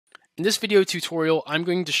In this video tutorial, I'm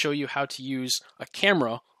going to show you how to use a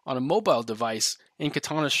camera on a mobile device in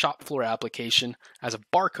Katana's shop floor application as a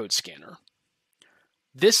barcode scanner.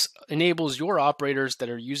 This enables your operators that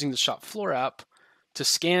are using the shop floor app to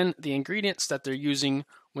scan the ingredients that they're using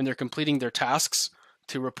when they're completing their tasks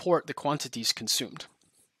to report the quantities consumed.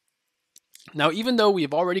 Now, even though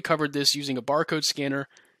we've already covered this using a barcode scanner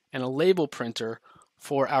and a label printer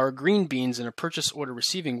for our green beans in a purchase order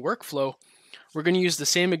receiving workflow, we're going to use the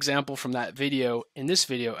same example from that video in this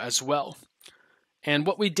video as well. And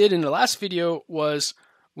what we did in the last video was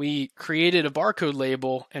we created a barcode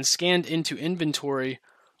label and scanned into inventory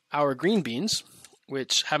our green beans,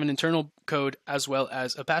 which have an internal code as well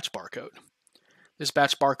as a batch barcode. This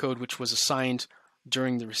batch barcode which was assigned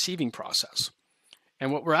during the receiving process.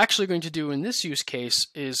 And what we're actually going to do in this use case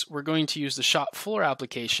is we're going to use the shop floor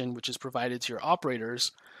application, which is provided to your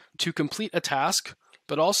operators, to complete a task,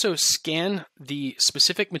 but also scan the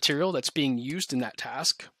specific material that's being used in that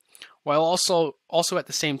task, while also at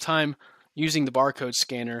the same time using the barcode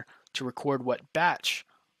scanner to record what batch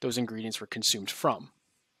those ingredients were consumed from.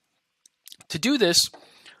 To do this,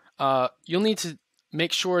 you'll need to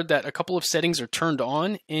make sure that a couple of settings are turned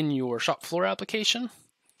on in your shop floor application.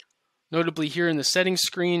 Notably, here in the settings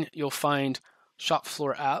screen, you'll find shop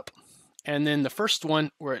floor app, and then the first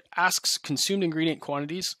one where it asks consumed ingredient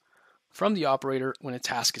quantities from the operator when a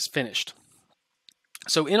task is finished.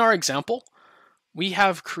 So in our example, we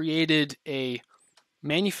have created a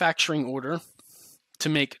manufacturing order to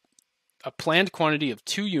make a planned quantity of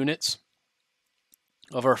 2 units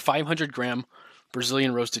of our 500-gram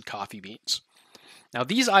Brazilian roasted coffee beans. Now,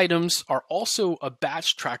 these items are also a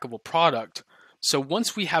batch trackable product, so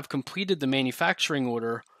once we have completed the manufacturing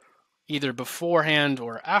order, either beforehand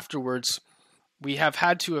or afterwards, we have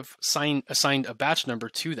had to have assigned a batch number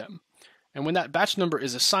to them. And when that batch number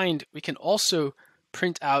is assigned, we can also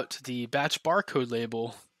print out the batch barcode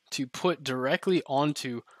label to put directly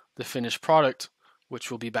onto the finished product, which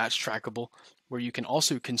will be batch trackable, where you can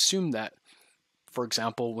also consume that, for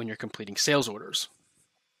example, when you're completing sales orders.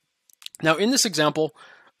 Now, in this example,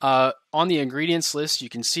 on the ingredients list, you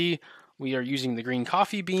can see we are using the green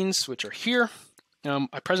coffee beans, which are here.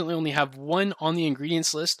 I presently only have 1 on the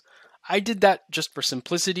ingredients list. I did that just for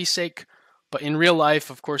simplicity's sake, but in real life,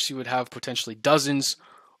 of course, you would have potentially dozens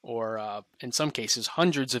or in some cases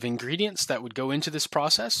hundreds of ingredients that would go into this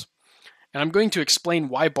process. And I'm going to explain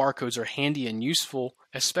why barcodes are handy and useful,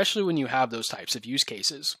 especially when you have those types of use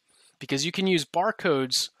cases, because you can use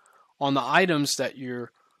barcodes on the items that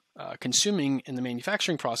you're consuming in the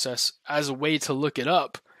manufacturing process as a way to look it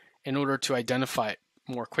up in order to identify it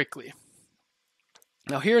more quickly.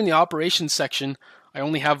 Now, here in the operations section, I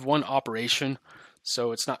only have 1 operation,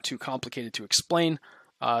 so it's not too complicated to explain.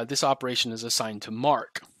 This operation is assigned to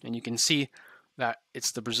Mark, and you can see that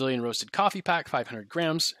it's the Brazilian roasted coffee pack, 500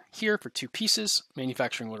 grams, here for 2 pieces,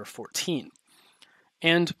 manufacturing order 14.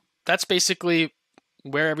 And that's basically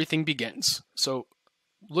where everything begins. So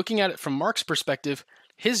looking at it from Mark's perspective,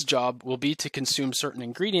 his job will be to consume certain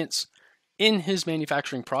ingredients in his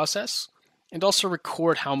manufacturing process and also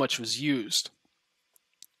record how much was used.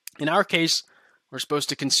 In our case, we're supposed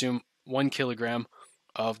to consume 1 kilogram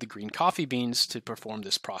of the green coffee beans to perform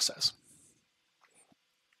this process.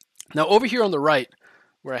 Now, over here on the right,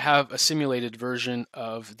 where I have a simulated version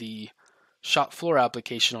of the shop floor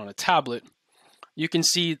application on a tablet, you can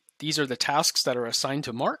see these are the tasks that are assigned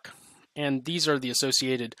to Mark, and these are the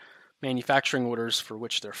associated manufacturing orders for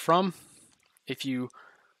which they're from. If you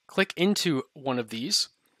click into one of these,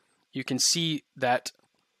 you can see that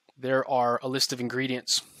there are a list of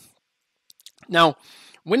ingredients. Now,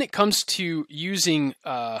 when it comes to using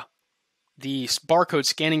the barcode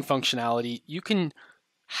scanning functionality, you can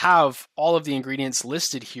have all of the ingredients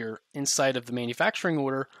listed here inside of the manufacturing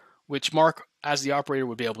order, which Mark, as the operator,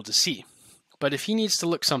 would be able to see. But if he needs to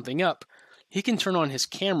look something up, he can turn on his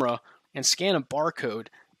camera and scan a barcode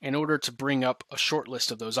in order to bring up a short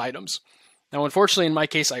list of those items. Now, unfortunately, in my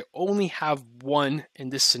case, I only have 1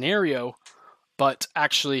 in this scenario, but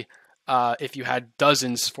actually, if you had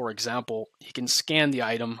dozens, for example, he can scan the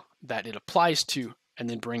item that it applies to and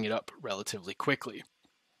then bring it up relatively quickly.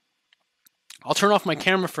 I'll turn off my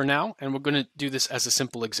camera for now, and we're going to do this as a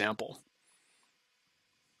simple example.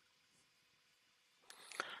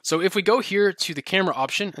 So if we go here to the camera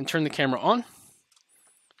option and turn the camera on,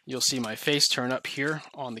 you'll see my face turn up here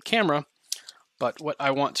on the camera. But what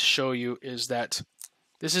I want to show you is that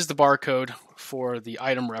this is the barcode for the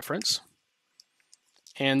item reference,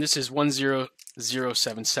 and this is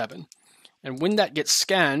 10077. And when that gets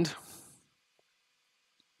scanned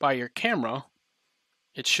by your camera,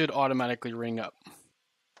 it should automatically ring up.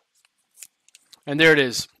 And there it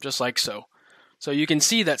is, just like so. So you can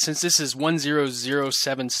see that since this is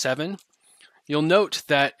 10077, you'll note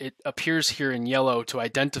that it appears here in yellow to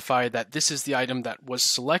identify that this is the item that was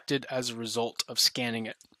selected as a result of scanning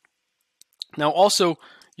it. Now also,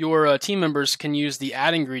 your team members can use the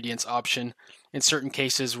add ingredients option in certain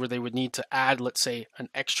cases where they would need to add, let's say, an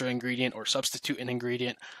extra ingredient or substitute an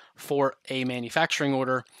ingredient for a manufacturing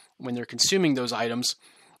order when they're consuming those items.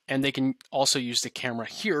 And they can also use the camera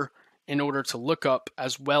here in order to look up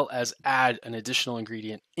as well as add an additional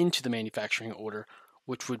ingredient into the manufacturing order,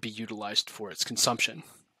 which would be utilized for its consumption.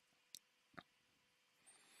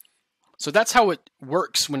 So that's how it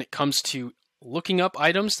works when it comes to looking up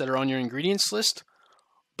items that are on your ingredients list,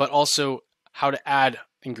 but also how to add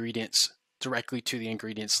ingredients directly to the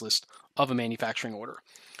ingredients list of a manufacturing order.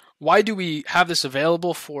 Why do we have this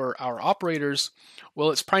available for our operators? Well,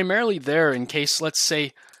 it's primarily there in case, let's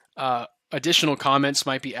say, additional comments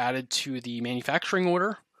might be added to the manufacturing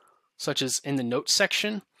order, such as in the notes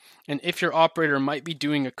section. And if your operator might be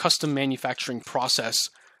doing a custom manufacturing process,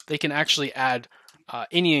 they can actually add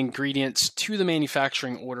any ingredients to the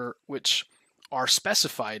manufacturing order which are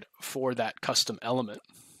specified for that custom element.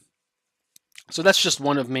 So that's just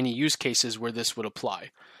one of many use cases where this would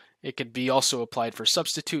apply. It could be also applied for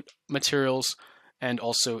substitute materials and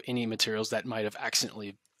also any materials that might have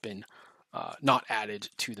accidentally been not added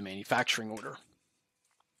to the manufacturing order.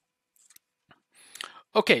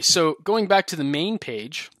 Okay, so going back to the main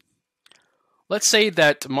page, let's say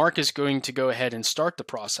that Mark is going to go ahead and start the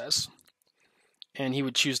process, and he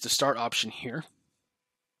would choose the start option here,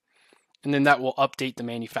 and then that will update the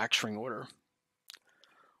manufacturing order.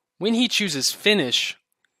 When he chooses finish,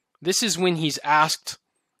 this is when he's asked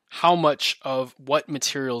how much of what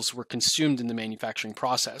materials were consumed in the manufacturing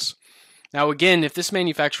process. Now again, if this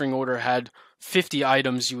manufacturing order had 50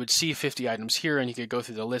 items, you would see 50 items here and you could go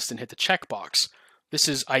through the list and hit the checkbox. This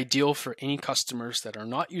is ideal for any customers that are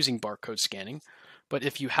not using barcode scanning, but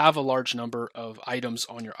if you have a large number of items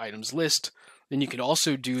on your items list, then you could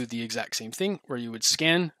also do the exact same thing where you would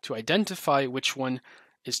scan to identify which one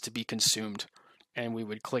is to be consumed. And we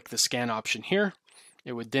would click the scan option here.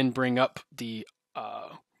 It would then bring up the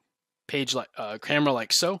page camera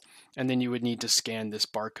like so, and then you would need to scan this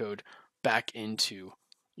barcode back into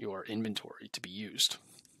your inventory to be used.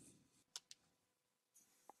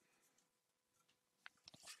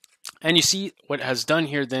 And you see what it has done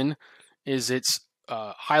here then is it's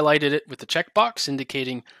highlighted it with the checkbox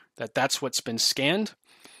indicating that that's what's been scanned.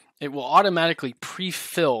 It will automatically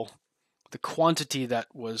pre-fill the quantity that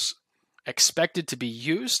was expected to be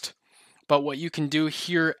used, but what you can do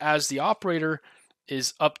here as the operator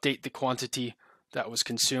is update the quantity that was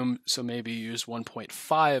consumed. So maybe you use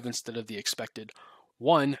 1.5 instead of the expected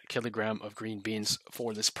 1 kilogram of green beans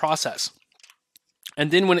for this process.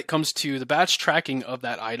 And then when it comes to the batch tracking of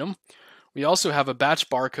that item, we also have a batch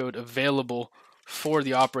barcode available for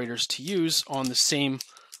the operators to use on the same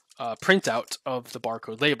printout of the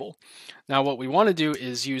barcode label. Now what we want to do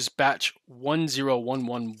is use batch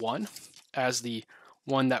 10111 as the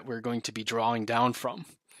one that we're going to be drawing down from.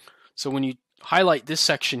 So when you highlight this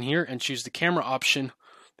section here and choose the camera option,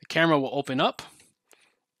 the camera will open up.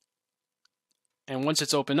 And once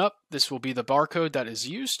it's opened up, this will be the barcode that is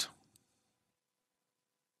used.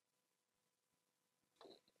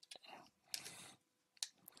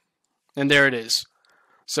 And there it is.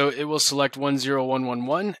 So it will select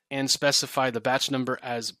 10111 and specify the batch number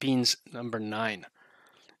as beans number 9.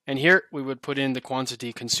 And here we would put in the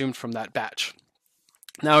quantity consumed from that batch.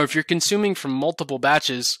 Now if you're consuming from multiple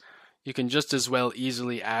batches, you can just as well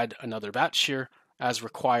easily add another batch here as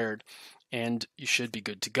required, and you should be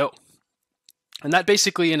good to go. And that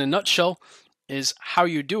basically in a nutshell is how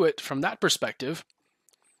you do it from that perspective.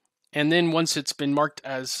 And then once it's been marked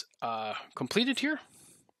as completed here,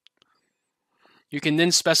 you can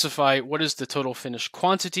then specify what is the total finished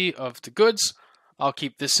quantity of the goods. I'll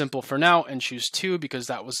keep this simple for now and choose 2 because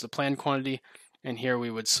that was the planned quantity, and here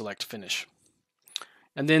we would select finish.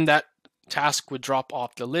 And then that task would drop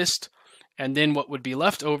off the list, and then what would be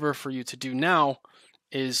left over for you to do now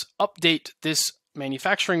is update this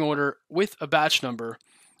manufacturing order with a batch number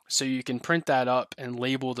so you can print that up and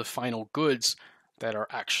label the final goods that are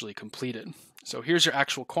actually completed. So here's your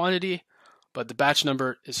actual quantity, but the batch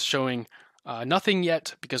number is showing nothing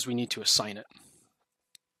yet because we need to assign it.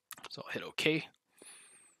 So I'll hit OK.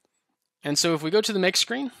 And so if we go to the make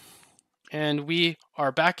screen and we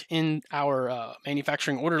are back in our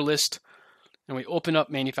manufacturing order list and we open up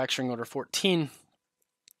manufacturing order 14,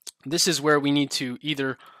 this is where we need to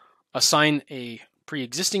either assign a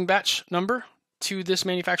pre-existing batch number to this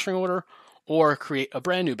manufacturing order or create a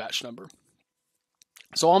brand new batch number.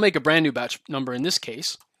 So I'll make a brand new batch number in this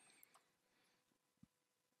case.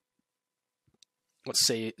 Let's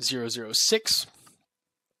say 006.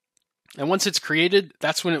 And once it's created,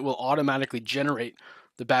 that's when it will automatically generate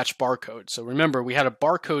the batch barcode. So remember, we had a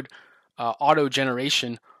barcode auto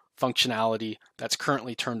generation functionality that's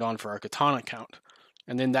currently turned on for our Katana account.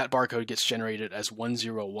 And then that barcode gets generated as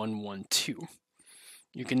 10112.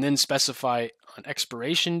 You can then specify an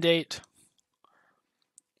expiration date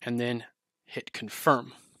and then hit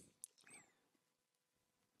confirm.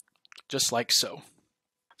 Just like so.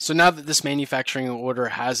 So now that this manufacturing order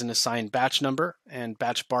has an assigned batch number and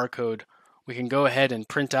batch barcode, we can go ahead and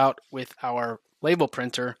print out with our label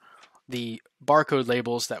printer the barcode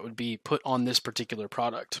labels that would be put on this particular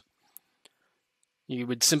product. You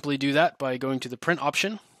would simply do that by going to the print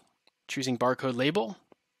option, choosing barcode label,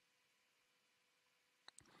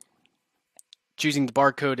 choosing the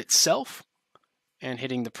barcode itself, and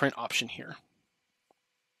hitting the print option here.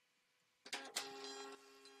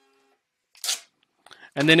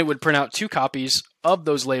 And then it would print out 2 copies of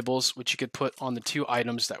those labels, which you could put on the 2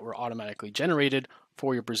 items that were automatically generated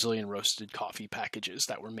for your Brazilian roasted coffee packages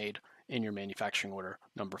that were made in your manufacturing order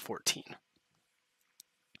number 14.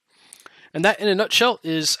 And that, in a nutshell,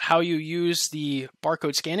 is how you use the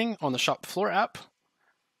barcode scanning on the shop floor app,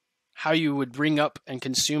 how you would bring up and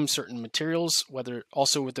consume certain materials, whether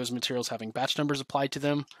also with those materials having batch numbers applied to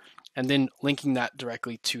them, and then linking that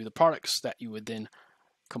directly to the products that you would then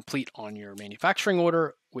complete on your manufacturing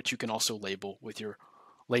order, which you can also label with your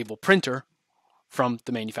label printer from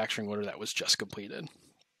the manufacturing order that was just completed.